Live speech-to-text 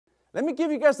Let me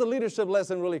give you guys a leadership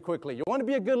lesson really quickly. You want to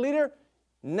be a good leader?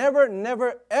 Never,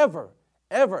 never, ever,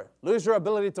 ever lose your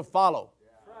ability to follow.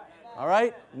 All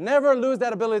right? Never lose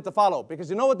that ability to follow. Because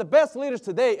you know what? The best leaders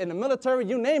today in the military,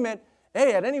 you name it,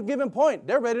 hey, at any given point,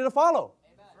 they're ready to follow.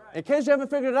 In case you haven't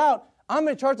figured it out, I'm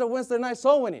in charge of Wednesday night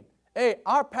soul winning. Hey,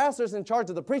 our pastor's in charge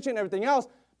of the preaching and everything else,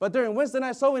 but during Wednesday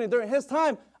night soul winning, during his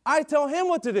time, I tell him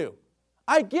what to do.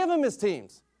 I give him his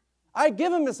teams. I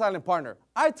give him his silent partner.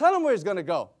 I tell him where he's going to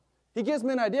go. He gives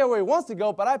me an idea where he wants to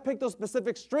go, but I pick those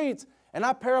specific streets, and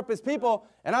I pair up his people,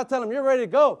 and I tell him, you're ready to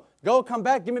go. Go, come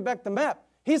back, give me back the map.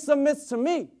 He submits to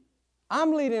me.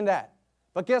 I'm leading that.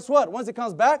 But guess what? Once he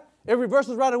comes back, it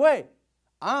reverses right away.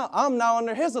 I'm now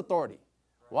under his authority.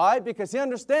 Why? Because he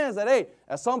understands that, hey,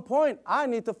 at some point, I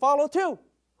need to follow too.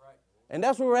 Right. And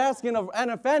that's what we're asking of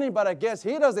Anna Fanny, but I guess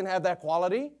he doesn't have that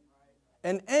quality. Right.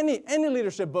 And any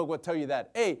leadership book will tell you that.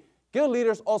 Hey, good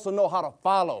leaders also know how to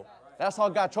follow. Right. That's how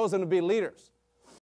God chose them to be leaders.